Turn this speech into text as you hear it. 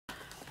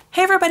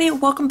Hey everybody,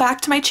 welcome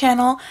back to my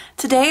channel.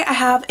 Today I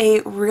have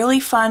a really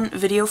fun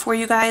video for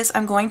you guys.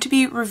 I'm going to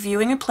be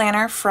reviewing a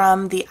planner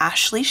from the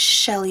Ashley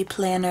Shelly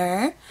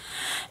Planner.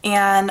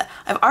 And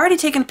I've already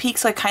taken a peek,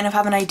 so I kind of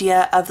have an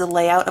idea of the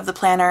layout of the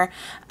planner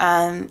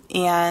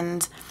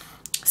and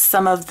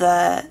some of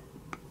the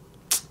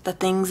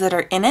things that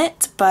are in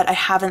it, but I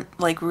haven't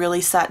like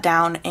really sat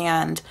down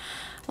and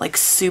like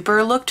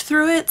super looked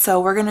through it, so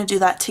we're gonna do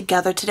that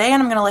together today,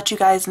 and I'm gonna let you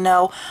guys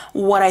know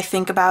what I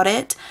think about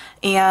it,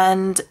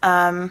 and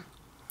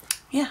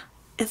yeah,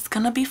 it's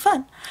gonna be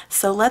fun.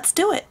 So let's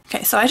do it.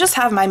 Okay, so I just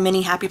have my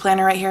mini happy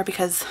planner right here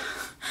because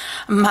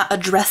my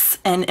address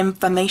and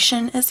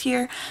information is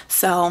here,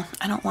 so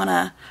I don't want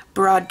to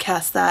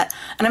broadcast that.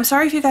 And I'm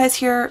sorry if you guys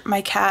hear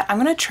my cat. I'm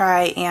gonna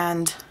try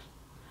and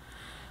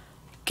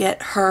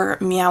get her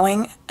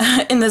meowing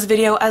in this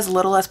video as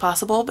little as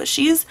possible, but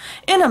she's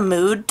in a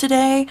mood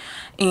today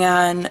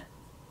and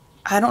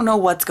I don't know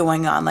what's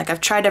going on. Like,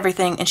 I've tried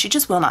everything and she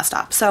just will not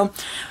stop, so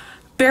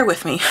bear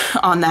with me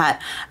on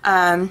that.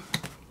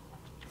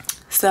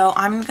 So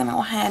I'm gonna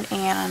go ahead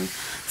and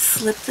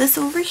slip this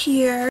over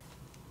here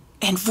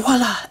and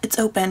voila, it's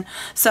open.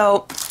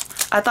 So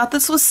I thought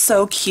this was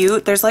so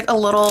cute. There's like a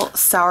little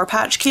Sour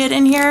Patch Kid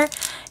in here,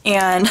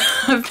 and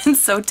I've been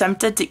so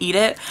tempted to eat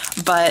it,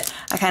 but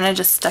I kind of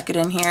just stuck it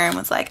in here and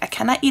was like, I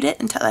cannot eat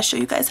it until I show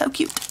you guys how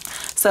cute.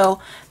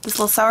 So this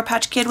little Sour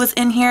Patch Kid was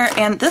in here,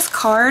 and this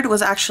card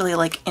was actually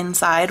like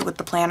inside with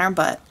the planner,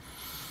 but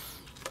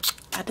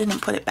I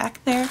didn't put it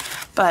back there.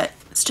 But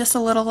it's just a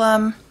little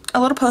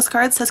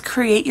postcard. It says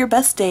create your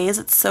best days.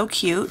 It's so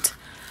cute.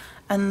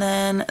 And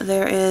then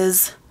there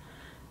is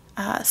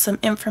some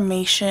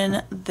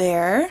information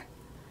there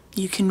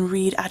you can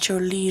read at your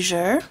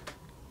leisure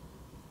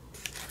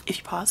if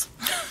you pause.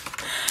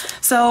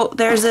 So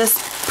there's this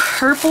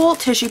purple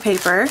tissue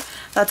paper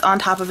that's on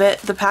top of it.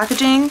 The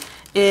packaging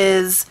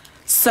is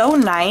so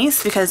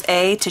nice because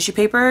A, tissue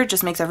paper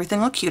just makes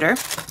everything look cuter,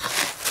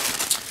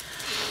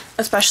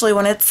 especially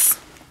when it's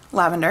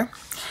lavender,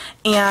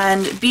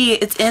 and B,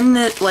 it's in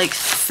the like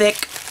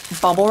thick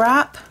bubble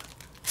wrap,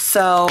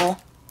 so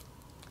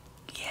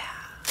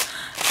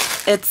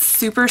it's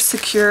super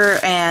secure,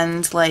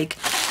 and like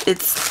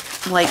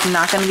it's like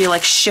not going to be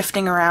like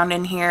shifting around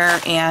in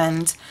here,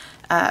 and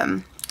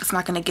it's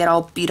not going to get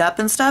all beat up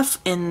and stuff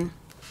in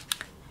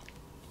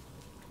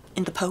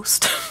the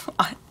post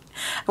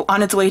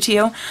on its way to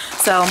you.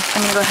 So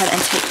I'm going to go ahead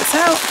and take this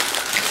out.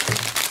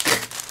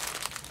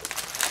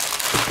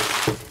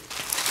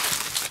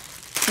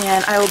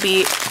 And I will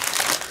be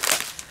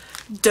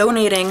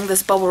donating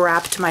this bubble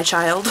wrap to my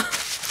child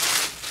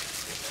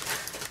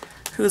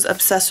who's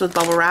obsessed with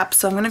bubble wrap.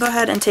 So I'm gonna go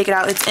ahead and take it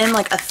out. It's in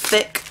like a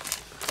thick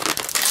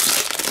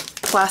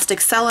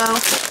plastic cello.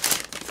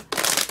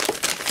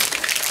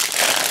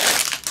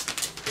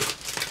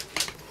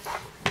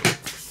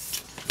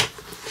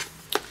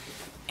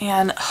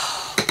 And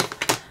oh,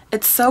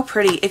 it's so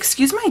pretty.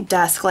 Excuse my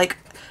desk, like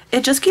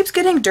it just keeps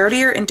getting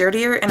dirtier and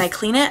dirtier, and I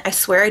clean it, I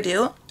swear I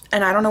do,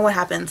 and I don't know what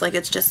happens. Like,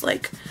 it's just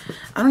like,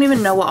 I don't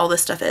even know what all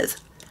this stuff is.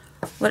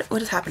 What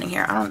is happening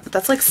here?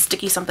 That's like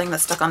sticky something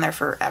that's stuck on there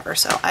forever,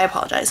 so I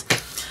apologize.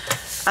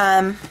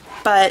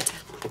 But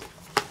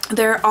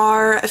there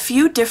are a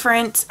few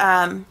different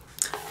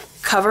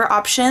cover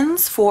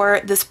options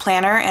for this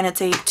planner, and it's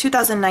a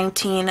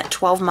 2019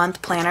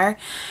 12-month planner.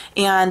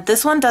 And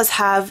this one does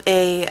have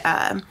a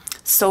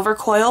silver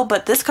coil,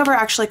 but this cover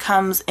actually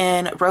comes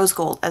in rose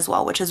gold as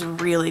well, which is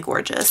really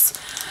gorgeous.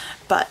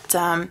 But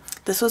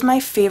this was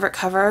my favorite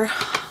cover.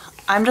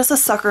 I'm just a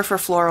sucker for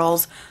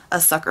florals,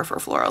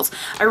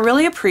 I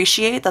really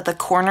appreciate that the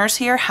corners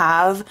here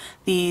have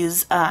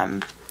these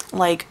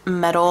like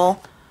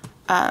metal,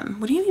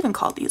 what do you even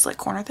call these, like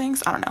corner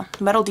things? I don't know,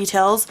 metal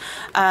details,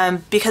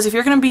 because if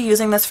you're going to be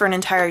using this for an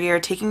entire year,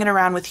 taking it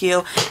around with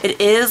you,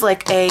 it is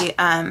like a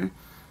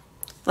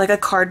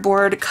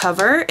cardboard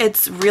cover.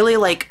 It's really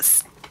like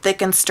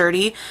thick and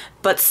sturdy,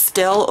 but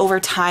still over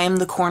time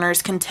the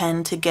corners can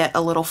tend to get a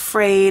little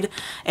frayed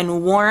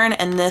and worn,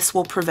 and this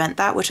will prevent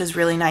that, which is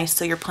really nice.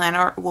 So your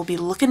planner will be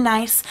looking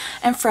nice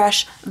and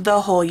fresh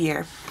the whole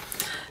year.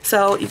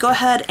 So you go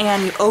ahead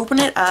and you open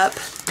it up,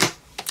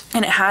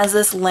 and it has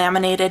this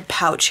laminated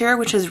pouch here,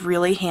 which is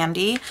really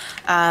handy.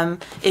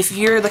 If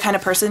you're the kind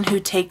of person who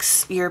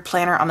takes your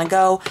planner on the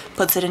go,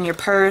 puts it in your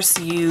purse,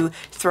 you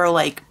throw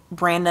like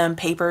random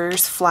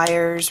papers,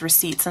 flyers,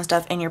 receipts and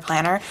stuff in your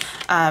planner,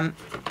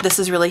 this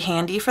is really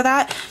handy for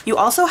that. You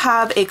also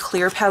have a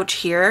clear pouch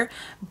here,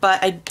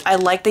 but I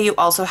like that you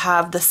also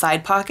have the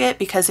side pocket,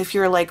 because if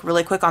you're like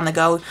really quick on the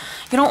go,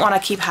 you don't want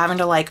to keep having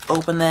to like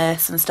open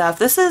this and stuff.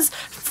 This is,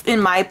 in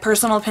my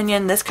personal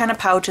opinion, this kind of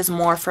pouch is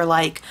more for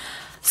like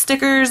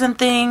stickers and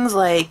things,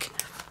 like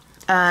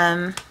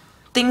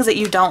things that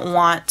you don't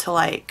want to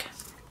like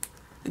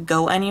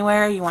go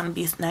anywhere. You want to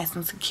be nice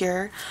and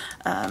secure.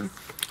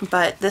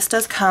 But this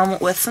does come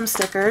with some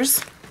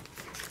stickers.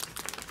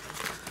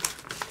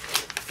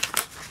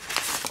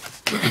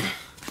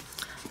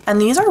 And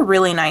these are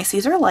really nice.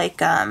 These are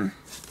like on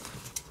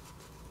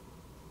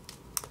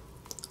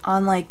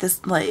like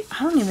this, like,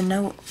 I don't even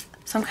know,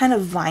 some kind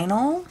of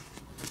vinyl.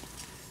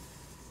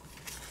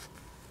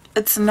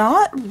 It's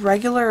not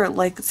regular,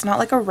 like, it's not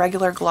like a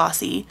regular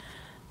glossy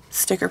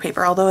sticker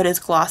paper, although it is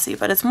glossy,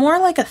 but it's more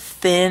like a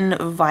thin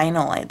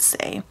vinyl, I'd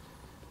say.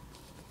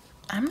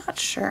 I'm not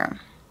sure,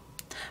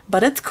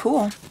 but it's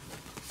cool.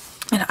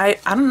 And I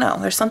don't know,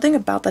 there's something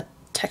about the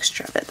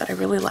texture of it that I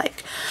really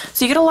like.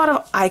 So you get a lot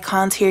of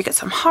icons here. You get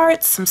some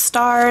hearts, some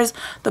stars.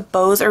 The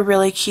bows are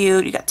really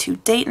cute. You got 2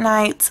 date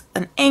nights,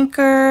 an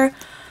anchor,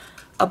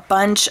 a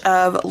bunch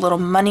of little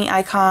money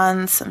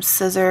icons, some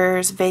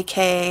scissors,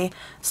 vacay,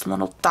 some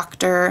little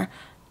doctor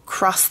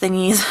cross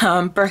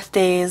thingies,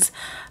 birthdays,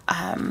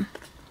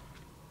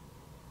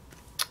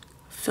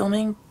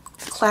 filming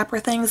clapper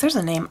things. There's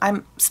a name.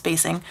 I'm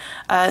spacing.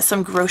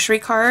 Some grocery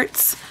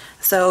carts.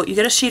 So you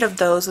get a sheet of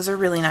those. Those are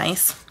really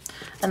nice.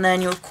 And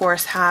then you, of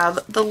course, have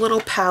the little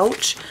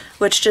pouch,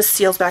 which just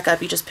seals back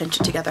up. You just pinch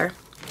it together.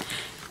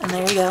 And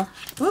there you go.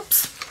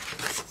 Whoops.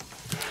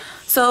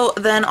 So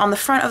then on the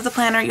front of the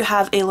planner, you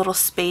have a little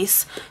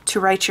space to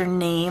write your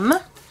name.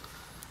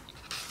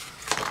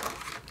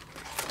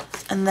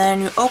 And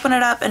then you open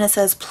it up and it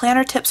says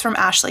Planner Tips from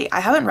Ashley. I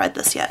haven't read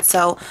this yet,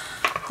 so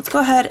let's go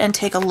ahead and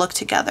take a look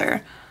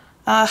together.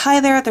 Hi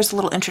there, there's a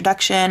little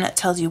introduction. It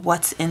tells you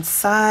what's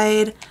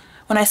inside.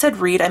 When I said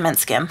read, I meant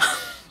skim.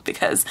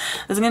 Because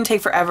this is going to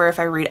take forever if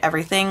I read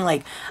everything.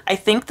 Like, I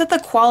think that the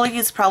quality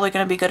is probably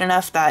going to be good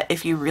enough that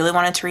if you really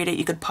wanted to read it,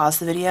 you could pause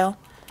the video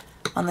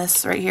on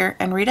this right here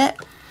and read it.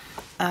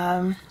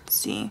 Let's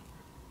see.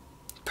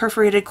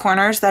 Perforated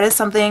corners. That is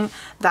something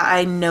that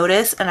I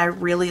notice and I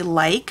really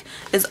like,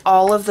 is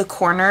all of the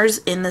corners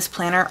in this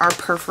planner are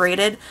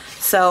perforated.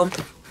 So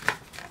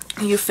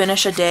you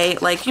finish a day,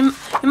 like you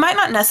might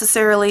not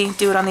necessarily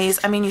do it on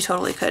these. I mean, you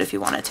totally could if you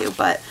wanted to,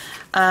 but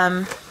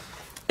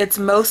it's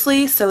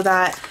mostly so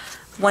that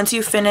once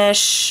you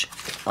finish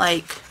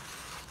like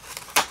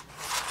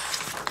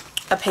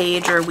a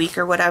page or a week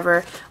or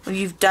whatever, when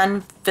you've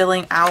done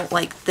filling out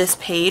like this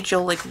page,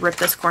 you'll like rip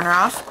this corner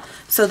off.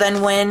 So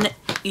then when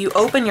you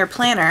open your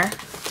planner,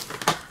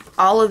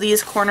 all of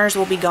these corners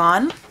will be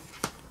gone.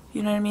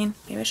 You know what I mean?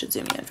 Maybe I should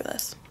zoom in for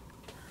this.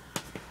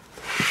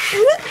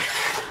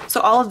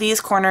 So all of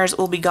these corners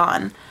will be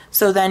gone.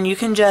 So then you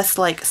can just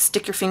like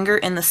stick your finger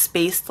in the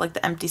space, like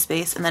the empty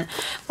space, and then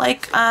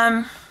like,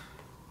 I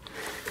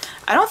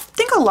don't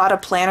think a lot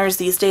of planners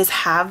these days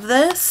have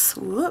this.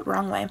 Ooh,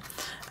 wrong way.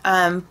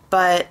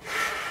 But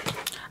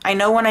I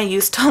know when I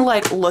used to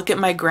like look at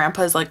my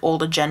grandpa's like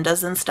old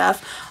agendas and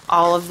stuff,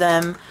 all of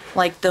them,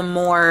 like the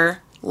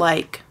more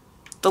like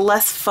the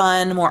less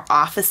fun, more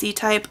office-y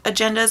type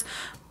agendas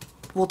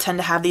will tend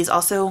to have these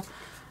also.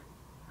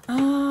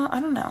 I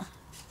don't know.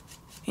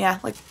 Yeah,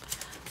 like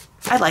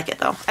I like it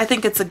though. I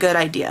think it's a good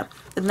idea.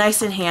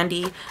 Nice and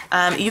handy.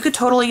 You could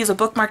totally use a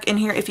bookmark in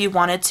here if you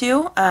wanted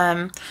to.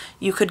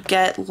 You could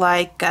get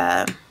like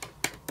a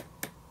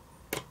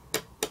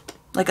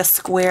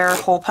square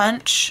hole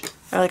punch,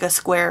 or like a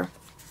square,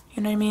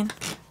 you know what I mean,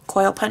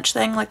 coil punch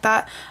thing like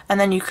that, and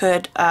then you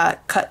could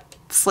cut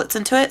slits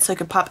into it so it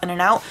could pop in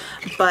and out.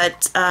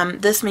 But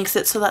this makes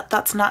it so that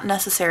that's not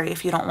necessary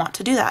if you don't want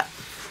to do that.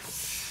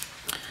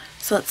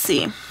 So let's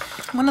see.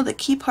 One of the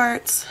key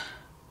parts.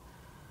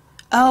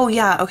 Oh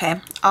yeah, okay.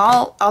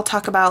 I'll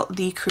talk about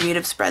the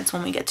creative spreads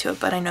when we get to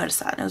it, but I noticed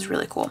that and it was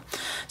really cool.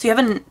 So you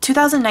have a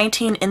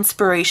 2019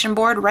 inspiration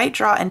board. Write,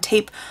 draw, and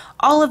tape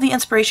all of the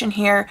inspiration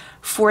here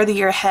for the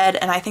year ahead,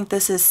 and I think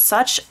this is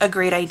such a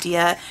great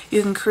idea.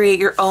 You can create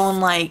your own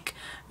like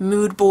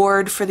mood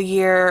board for the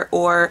year,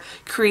 or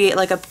create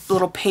like a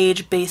little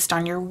page based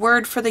on your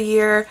word for the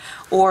year,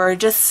 or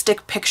just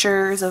stick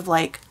pictures of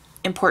like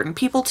important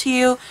people to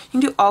you. You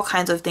can do all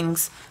kinds of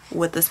things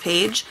with this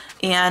page,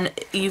 and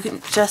you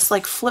can just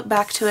like flip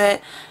back to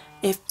it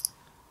if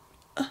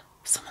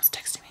someone's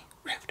texting me,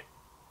 rude.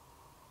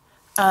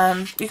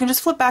 You can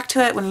just flip back to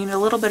it when you need a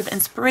little bit of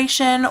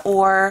inspiration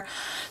or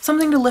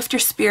something to lift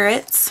your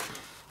spirits.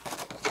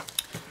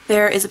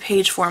 There is a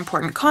page for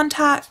important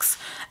contacts,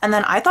 and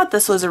then I thought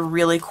this was a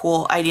really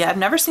cool idea. I've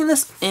never seen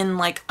this in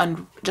like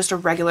just a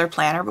regular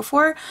planner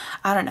before.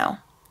 I don't know.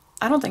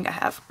 I don't think I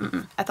have.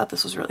 I thought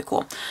this was really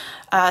cool.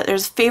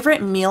 There's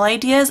favorite meal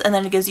ideas, and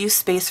then it gives you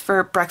space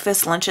for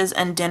breakfast, lunches,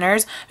 and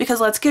dinners,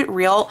 because let's get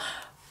real,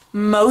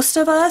 most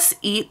of us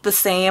eat the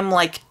same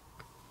like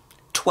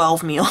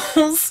 12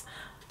 meals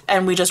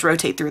and we just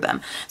rotate through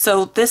them.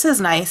 So this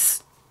is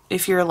nice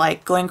if you're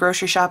like going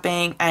grocery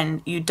shopping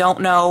and you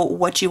don't know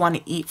what you want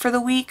to eat for the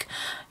week.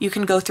 You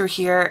can go through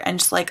here and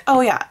just like,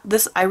 oh yeah,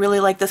 this, I really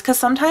like this, because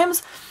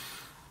sometimes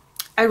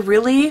I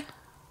really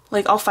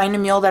like, I'll find a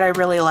meal that I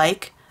really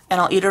like and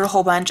I'll eat it a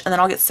whole bunch, and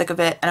then I'll get sick of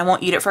it and I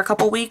won't eat it for a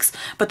couple weeks.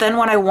 But then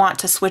when I want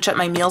to switch up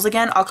my meals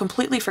again, I'll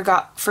completely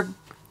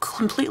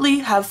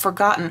have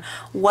forgotten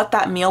what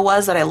that meal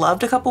was that I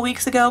loved a couple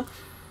weeks ago.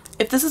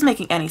 If this is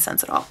making any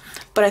sense at all.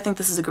 But I think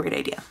this is a great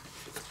idea.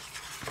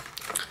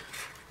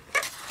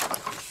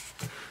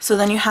 So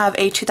then you have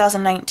a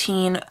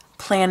 2019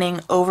 planning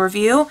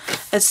overview.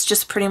 It's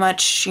just pretty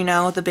much, you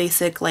know, the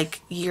basic like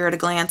year at a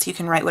glance. You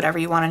can write whatever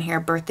you want in here,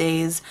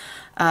 birthdays,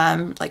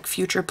 like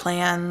future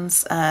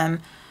plans, I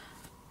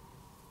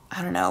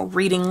don't know,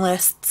 reading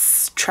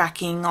lists,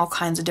 tracking all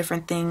kinds of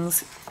different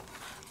things.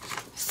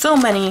 So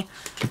many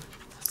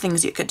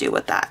things you could do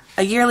with that.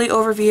 A yearly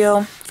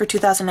overview for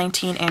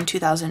 2019 and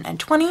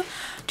 2020.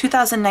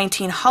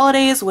 2019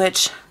 holidays,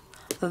 which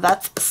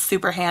that's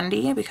super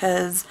handy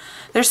because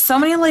there's so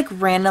many like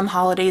random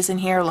holidays in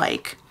here.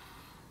 Like,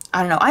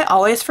 I don't know, I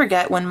always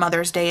forget when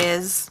Mother's Day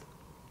is,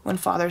 when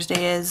Father's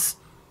Day is,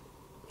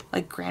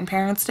 like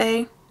Grandparents'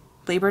 Day,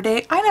 Labor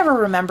Day. I never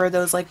remember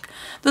those, like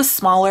the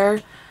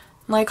smaller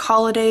like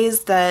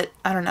holidays that,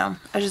 I don't know,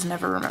 I just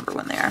never remember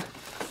when they are.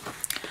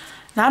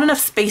 Not enough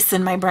space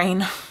in my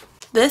brain.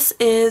 This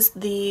is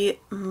the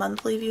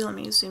monthly view. Let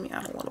me zoom you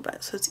out a little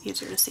bit so it's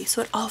easier to see,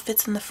 so it all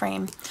fits in the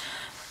frame.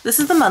 This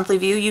is the monthly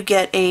view. You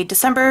get a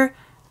December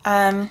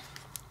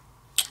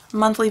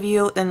monthly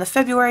view, then the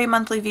February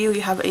monthly view.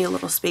 You have a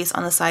little space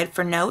on the side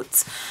for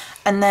notes.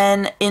 And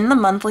then in the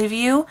monthly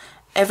view,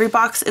 every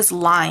box is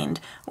lined,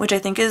 which I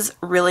think is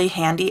really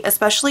handy,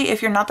 especially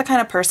if you're not the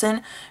kind of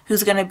person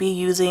who's going to be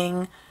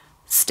using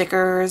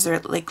stickers or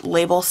like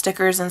label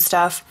stickers and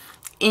stuff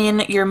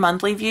in your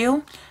monthly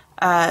view,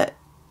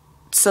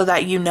 so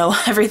that you know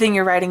everything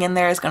you're writing in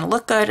there is going to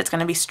look good, it's going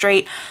to be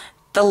straight.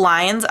 The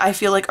lines I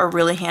feel like are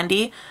really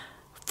handy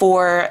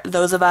for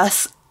those of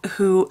us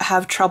who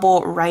have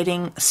trouble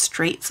writing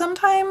straight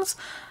sometimes.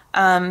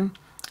 And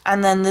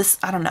then this,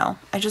 I don't know,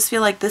 I just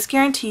feel like this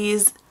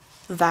guarantees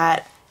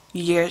that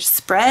your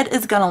spread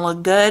is gonna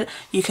look good.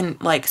 You can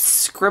like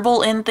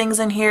scribble in things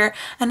in here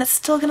and it's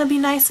still gonna be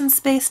nice and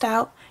spaced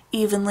out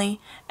evenly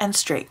and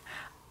straight.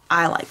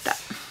 I like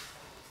that.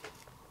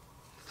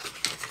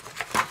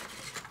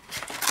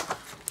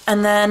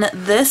 And then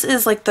this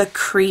is like the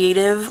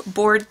creative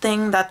board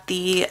thing that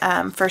the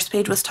first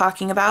page was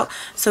talking about.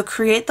 So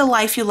create the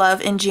life you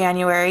love in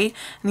January,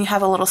 and you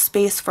have a little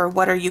space for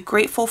what are you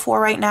grateful for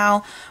right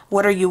now?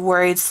 What are you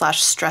worried /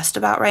 stressed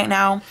about right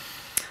now?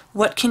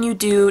 What can you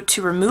do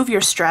to remove your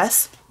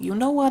stress? You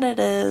know what it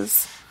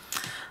is.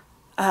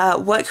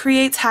 What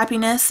creates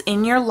happiness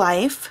in your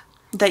life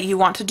that you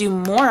want to do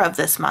more of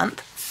this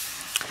month?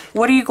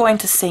 What are you going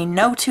to say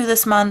no to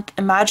this month?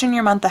 Imagine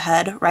your month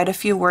ahead. Write a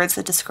few words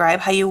that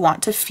describe how you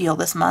want to feel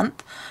this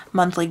month.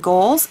 Monthly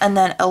goals, and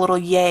then a little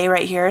yay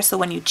right here so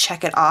when you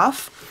check it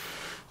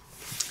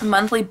off.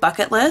 Monthly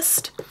bucket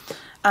list.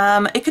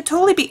 It could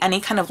totally be any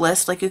kind of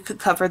list. Like you could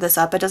cover this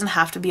up. It doesn't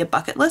have to be a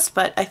bucket list,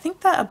 but I think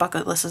that a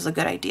bucket list is a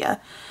good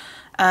idea.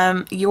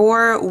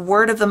 Your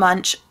word of the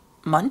munch.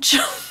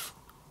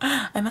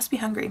 I must be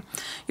hungry.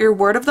 Your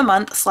word of the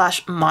month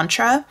 /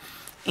 mantra.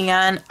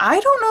 And I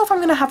don't know if I'm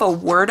going to have a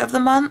word of the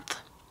month.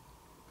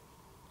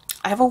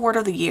 I have a word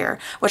of the year,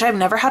 which I've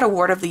never had a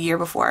word of the year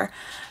before.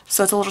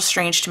 So it's a little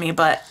strange to me,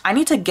 but I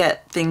need to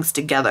get things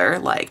together.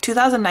 Like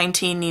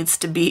 2019 needs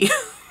to be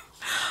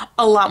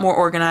a lot more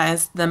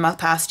organized than my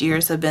past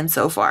years have been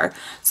so far.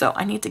 So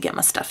I need to get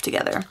my stuff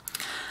together,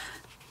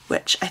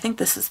 which I think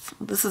this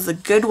is a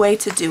good way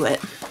to do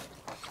it.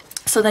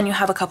 So then you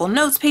have a couple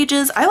notes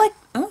pages. I like,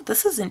 oh,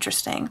 this is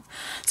interesting.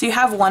 So you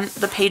have one,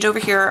 the page over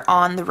here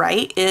on the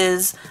right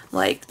is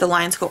like the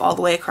lines go all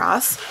the way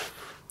across.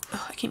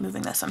 Oh, I keep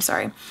moving this, I'm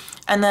sorry.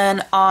 And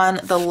then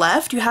on the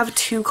left, you have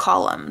 2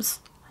 columns.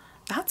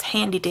 That's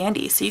handy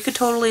dandy. So you could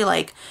totally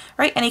like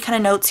write any kind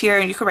of notes here,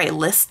 and you could write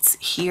lists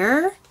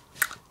here.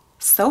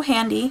 So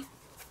handy.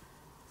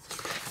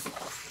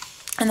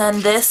 And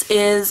then this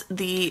is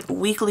the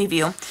weekly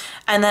view.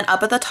 And then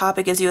up at the top,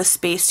 it gives you a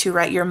space to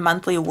write your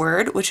monthly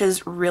word, which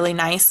is really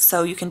nice.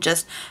 So you can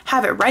just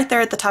have it right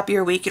there at the top of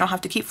your week. You don't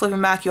have to keep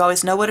flipping back. You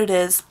always know what it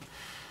is.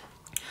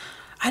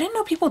 I didn't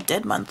know people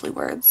did monthly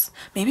words.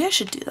 Maybe I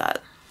should do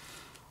that.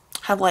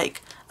 Have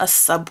like a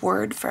sub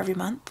word for every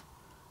month.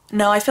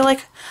 No, I feel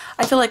like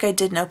I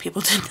did know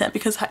people did that,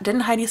 because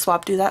didn't Heidi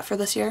Swap do that for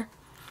this year?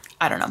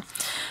 I don't know.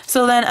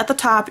 So then at the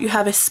top you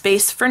have a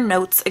space for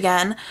notes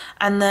again,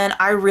 and then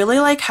I really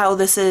like how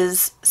this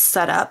is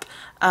set up.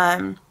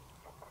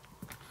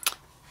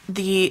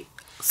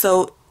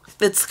 So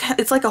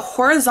it's like a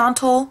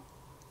horizontal,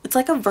 it's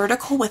like a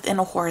vertical within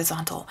a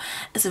horizontal.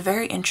 It's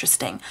very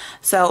interesting.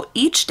 So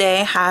each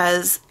day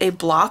has a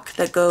block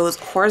that goes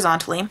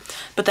horizontally,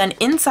 but then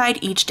inside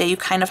each day you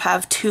kind of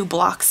have 2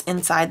 blocks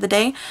inside the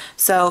day.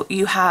 So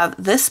you have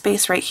this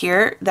space right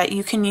here that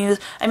you can use.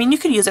 I mean, you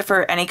could use it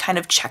for any kind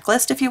of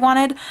checklist if you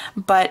wanted,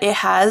 but it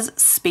has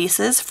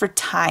spaces for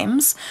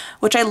times,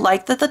 which I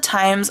like that the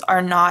times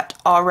are not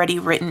already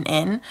written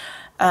in.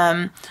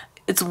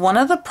 It's one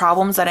of the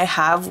problems that I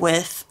have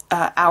with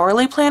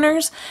hourly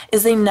planners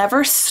is they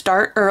never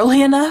start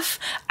early enough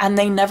and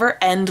they never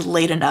end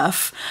late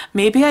enough.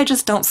 Maybe I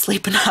just don't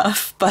sleep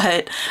enough,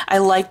 but I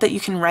like that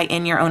you can write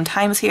in your own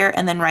times here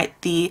and then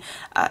write the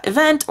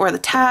event or the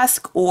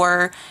task,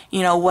 or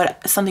you know,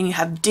 what something you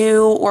have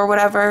due or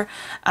whatever.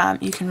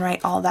 You can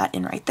write all that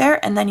in right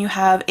there, and then you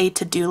have a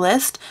to-do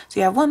list. So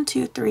you have 1,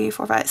 2, 3,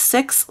 4, 5,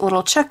 6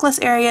 little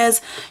checklist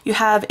areas. You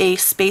have a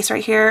space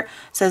right here,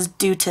 it says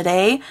due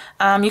today.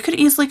 You could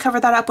easily cover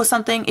that up with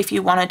something if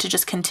you wanted to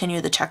just continue continue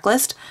the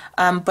checklist.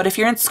 But if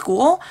you're in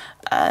school,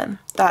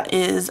 that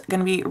is going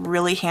to be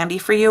really handy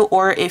for you.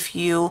 Or if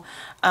you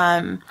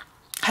have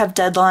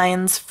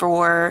deadlines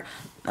for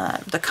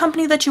the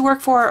company that you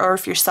work for, or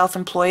if you're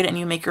self-employed and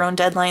you make your own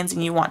deadlines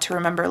and you want to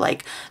remember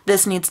like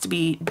this needs to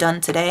be done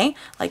today,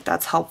 like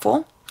that's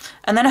helpful.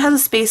 And then it has a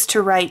space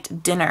to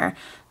write dinner,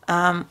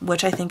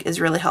 which I think is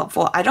really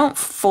helpful. I don't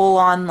full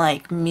on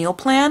like meal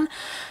plan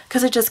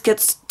because it just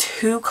gets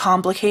too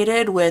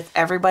complicated with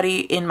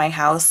everybody in my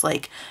house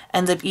like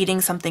ends up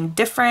eating something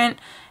different,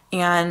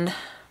 and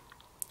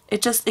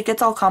it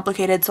gets all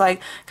complicated. So I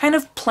kind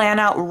of plan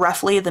out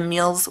roughly the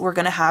meals we're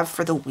gonna have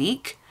for the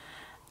week,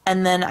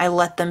 and then I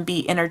let them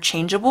be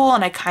interchangeable,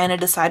 and I kind of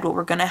decide what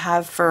we're gonna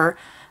have for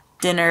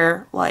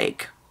dinner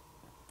like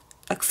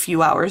a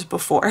few hours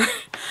before.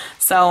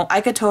 So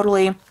I could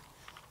totally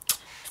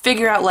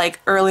figure out like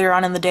earlier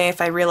on in the day if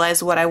I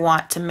realize what I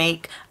want to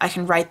make, I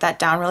can write that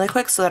down really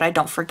quick so that I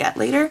don't forget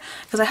later,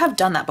 because I have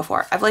done that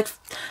before.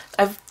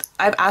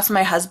 I've asked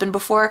my husband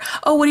before,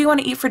 oh, what do you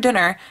want to eat for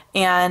dinner?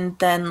 And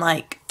then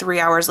like 3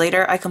 hours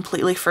later, I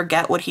completely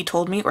forget what he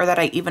told me or that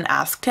I even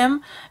asked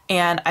him,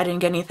 and I didn't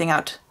get anything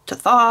out to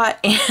thought.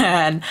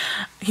 And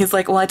he's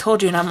like, well, I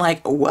told you. And I'm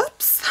like,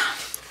 whoops,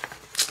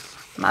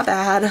 my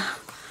bad.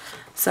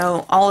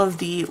 So all of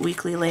the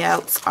weekly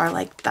layouts are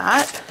like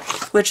that,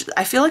 which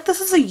I feel like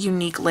this is a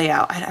unique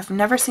layout. I've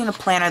never seen a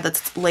planner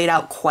that's laid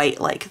out quite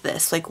like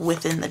this, like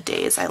within the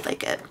days. I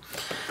like it.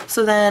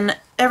 So then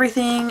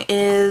everything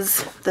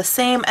is the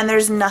same, and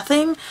there's no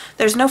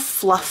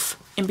fluff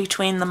in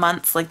between the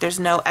months. Like there's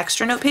no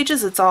extra note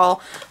pages. It's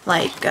all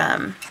like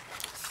at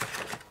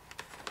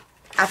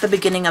the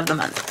beginning of the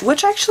month,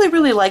 which I actually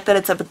really like that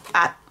it's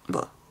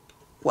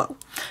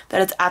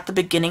that it's at the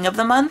beginning of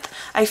the month.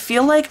 I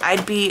feel like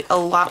I'd be a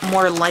lot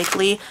more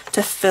likely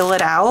to fill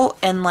it out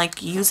and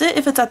like use it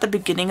if it's at the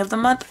beginning of the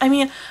month. I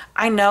mean,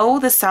 I know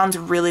this sounds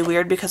really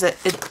weird because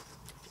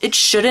it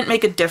shouldn't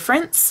make a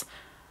difference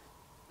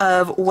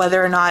of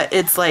whether or not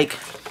it's like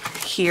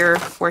here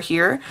or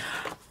here,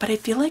 but I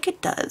feel like it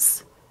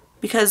does,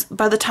 because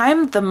by the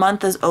time the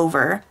month is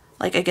over,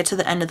 like I get to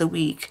the end of the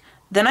week,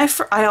 then I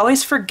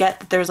always forget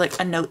that there's like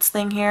a notes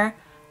thing here.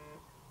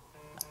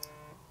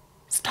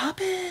 Stop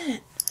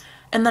it.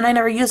 And then I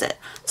never use it.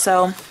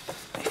 So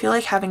I feel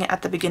like having it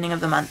at the beginning of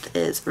the month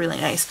is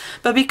really nice.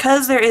 But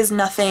because there is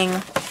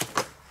nothing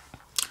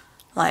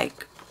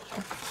like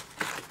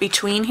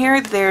between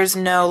here, there's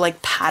no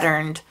like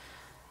patterned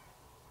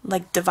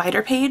like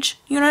divider page,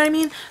 you know what I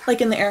mean? Like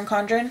in the ERIN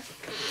CONDREN,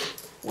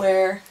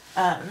 where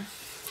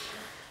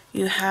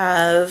you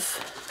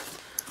have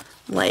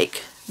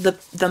like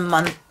the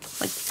month,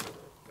 like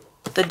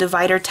the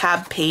divider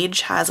tab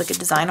page has like a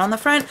design on the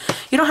front.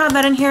 You don't have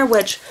that in here,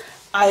 which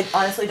I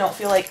honestly don't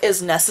feel like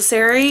is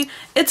necessary.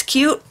 It's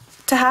cute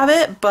to have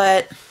it,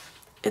 but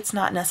it's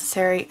not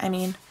necessary. I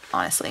mean,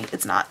 honestly,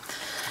 it's not.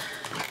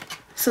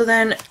 So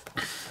then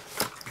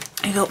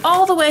I go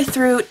all the way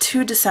through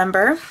to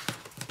December,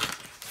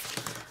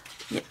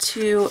 get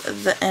to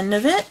the end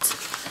of it.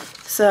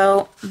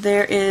 So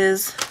there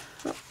is,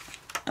 oh,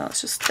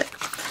 it's just thick.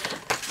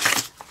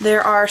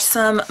 There are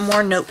some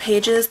more note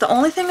pages. The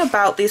only thing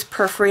about these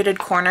perforated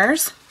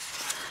corners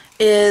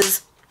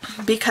is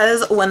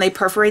because when they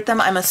perforate them,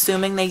 I'm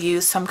assuming they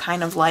use some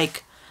kind of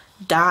like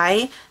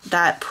die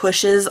that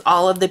pushes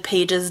all of the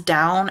pages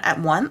down at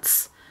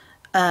once,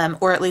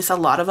 or at least a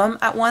lot of them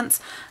at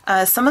once.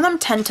 Some of them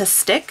tend to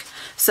stick.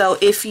 So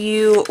if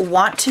you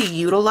want to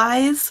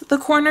utilize the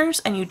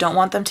corners and you don't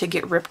want them to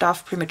get ripped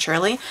off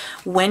prematurely,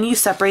 when you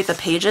separate the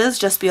pages,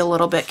 just be a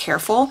little bit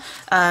careful.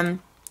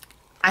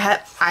 I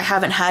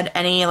haven't had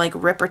any like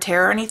rip or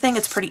tear or anything.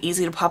 It's pretty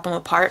easy to pop them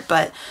apart,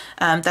 but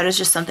that is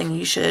just something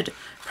you should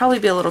probably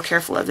be a little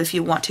careful of if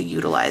you want to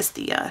utilize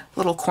the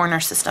little corner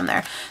system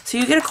there. So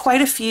you get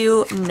quite a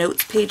few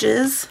notes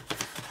pages.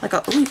 Like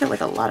you get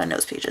like a lot of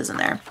notes pages in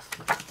there.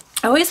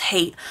 I always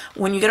hate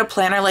when you get a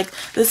planner, like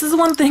this is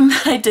one thing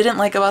that I didn't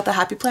like about the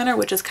Happy Planner,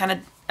 which is kind of,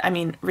 I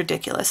mean,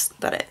 ridiculous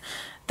that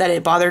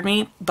it bothered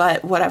me,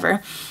 but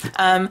whatever,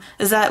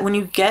 is that when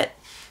you get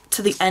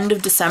to the end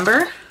of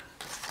December,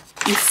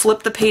 you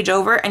flip the page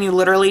over and you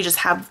literally just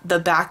have the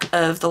back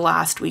of the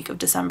last week of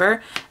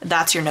December.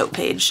 That's your note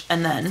page,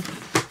 and then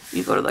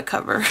you go to the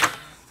cover.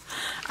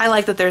 I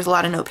like that there's a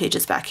lot of note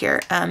pages back here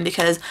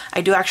because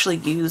I do actually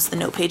use the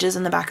note pages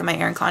in the back of my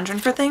ERIN CONDREN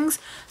for things,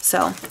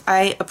 so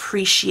I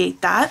appreciate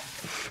that.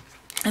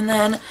 And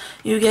then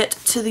you get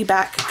to the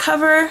back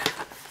cover,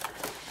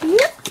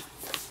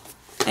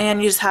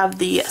 and you just have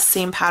the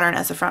same pattern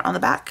as the front on the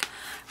back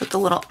with the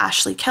little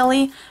Ashley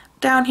Kelly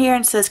down here,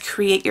 and it says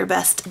create your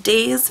best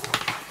days.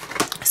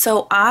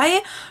 So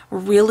I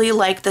really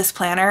like this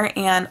planner,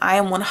 and I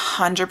am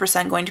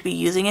 100% going to be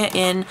using it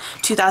in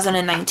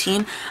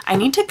 2019. I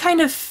need to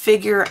kind of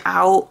figure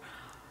out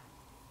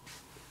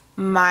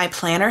my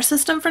planner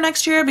system for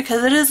next year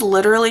because it is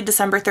literally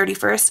December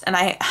 31st and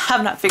I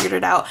have not figured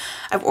it out.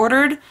 I've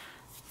ordered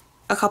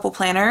a couple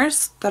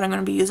planners that I'm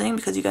going to be using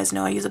because you guys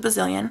know I use a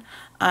bazillion,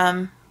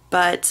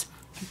 but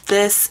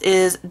this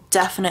is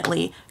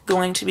definitely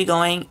going to be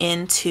going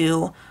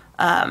into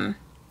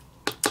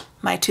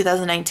my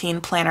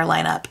 2019 planner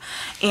lineup.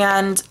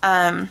 And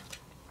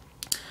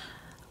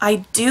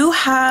I do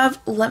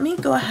have, let me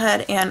go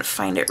ahead and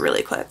find it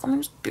really quick. Let me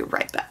just be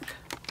right back.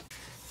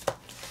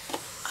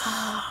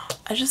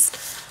 I just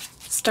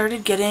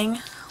started getting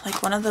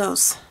like one of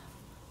those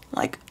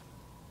like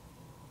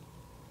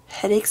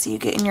headaches you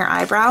get in your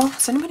eyebrow.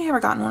 Has anybody ever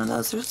gotten one of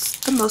those? It's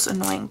the most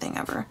annoying thing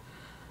ever.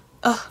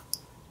 Ugh.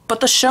 But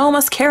the show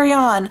must carry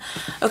on.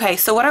 Okay,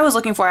 so what I was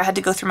looking for, I had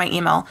to go through my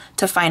email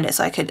to find it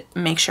so I could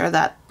make sure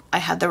that I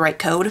had the right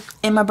code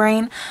in my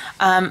brain.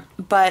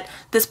 But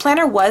this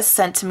planner was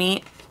sent to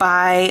me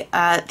by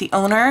the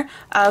owner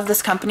of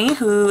this company,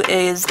 who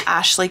is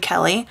Ashley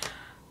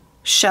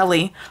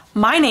Shelly.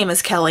 My name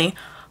is Kelly.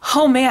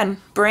 Oh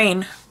man,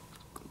 brain,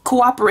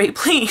 cooperate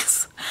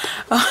please.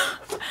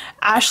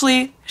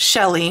 Ashley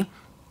Shelly.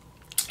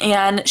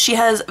 And she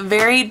has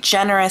very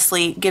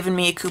generously given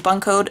me a coupon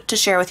code to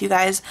share with you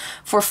guys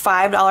for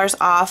 $5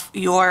 off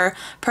your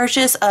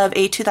purchase of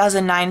a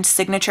 2009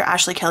 signature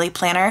Ashley Kelly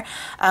planner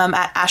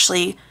at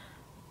Ashley.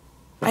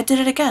 I did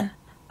it again.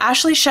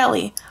 Ashley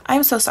Shelly.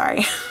 I'm so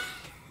sorry.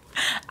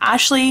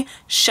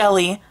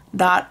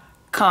 AshleyShelly.com.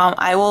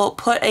 I will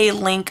put a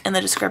link in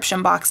the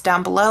description box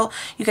down below.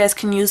 You guys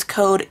can use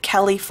code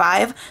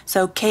Kelly5,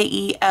 so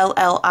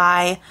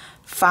KELLI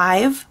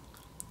 5,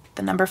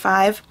 the number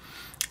 5.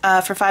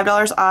 For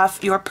 $5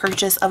 off your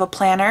purchase of a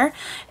planner,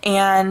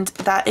 and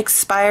that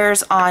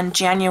expires on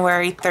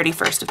January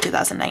 31st of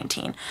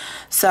 2019.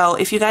 So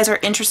if you guys are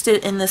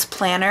interested in this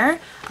planner,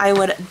 I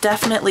would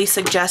definitely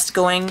suggest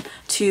going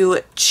to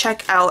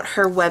check out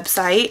her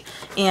website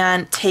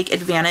and take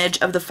advantage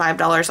of the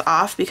 $5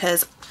 off,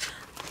 because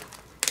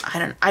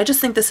I just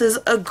think this is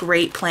a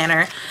great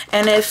planner.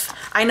 And if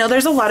I know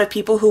there's a lot of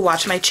people who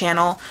watch my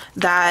channel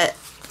that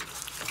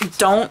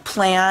don't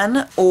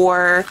plan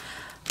or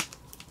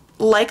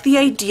like the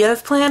idea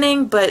of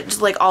planning, but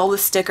just like all the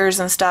stickers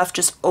and stuff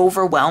just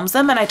overwhelms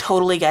them, and I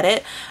totally get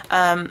it.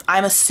 I'm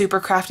a super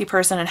crafty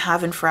person and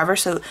have been forever,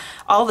 so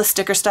all the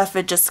sticker stuff,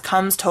 it just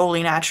comes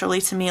totally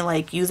naturally to me,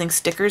 like using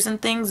stickers and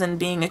things and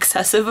being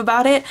excessive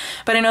about it.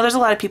 But I know there's a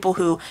lot of people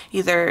who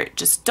either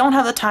just don't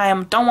have the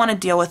time, don't want to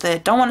deal with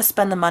it, don't want to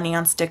spend the money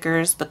on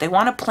stickers, but they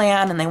want to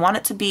plan and they want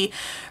it to be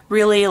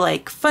really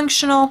like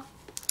functional.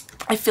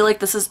 I feel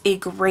like this is a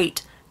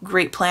great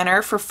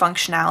planner for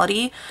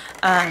functionality.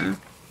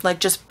 Like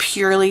just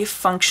purely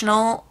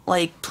functional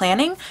like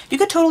planning. You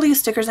could totally use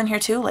stickers in here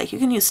too. Like you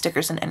can use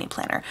stickers in any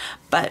planner,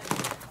 but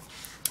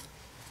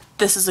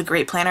this is a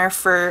great planner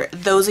for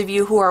those of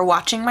you who are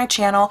watching my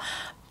channel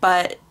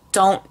but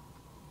don't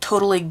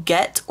totally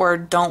get or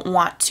don't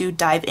want to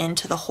dive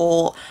into the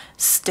whole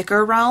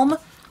sticker realm.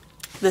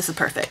 This is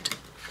perfect.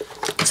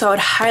 So I would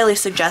highly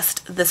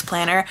suggest this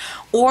planner.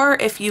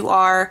 Or if you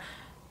are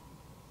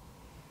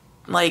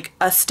like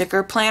a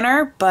sticker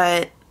planner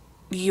but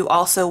you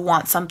also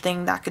want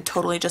something that could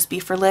totally just be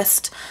for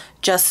list,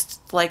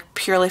 just like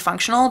purely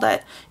functional,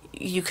 that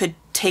you could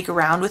take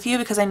around with you,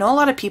 because I know a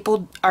lot of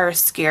people are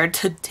scared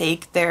to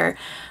take their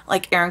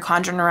like ERIN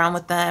CONDREN around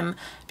with them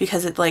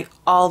because it like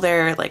all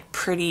their like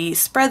pretty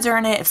spreads are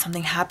in it. If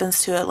something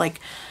happens to it, like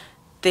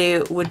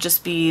they would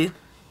just be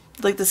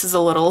like, this is a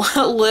little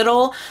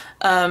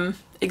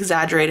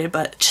exaggerated,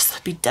 but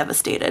just be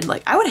devastated.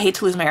 Like I would hate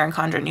to lose my ERIN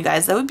CONDREN, you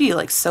guys. That would be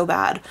like so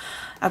bad.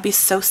 I'd be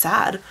so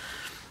sad.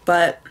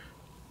 But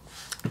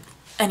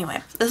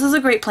anyway, this is a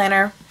great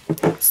planner,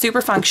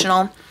 super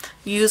functional.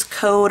 Use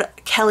code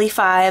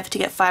Kelly5 to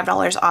get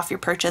 $5 off your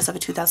purchase of a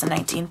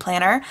 2019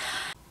 planner.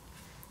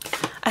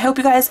 I hope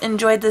you guys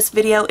enjoyed this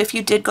video. If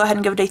you did, go ahead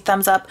and give it a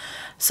thumbs up.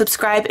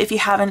 Subscribe if you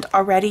haven't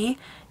already,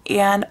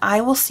 and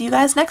I will see you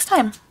guys next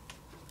time.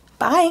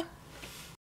 Bye.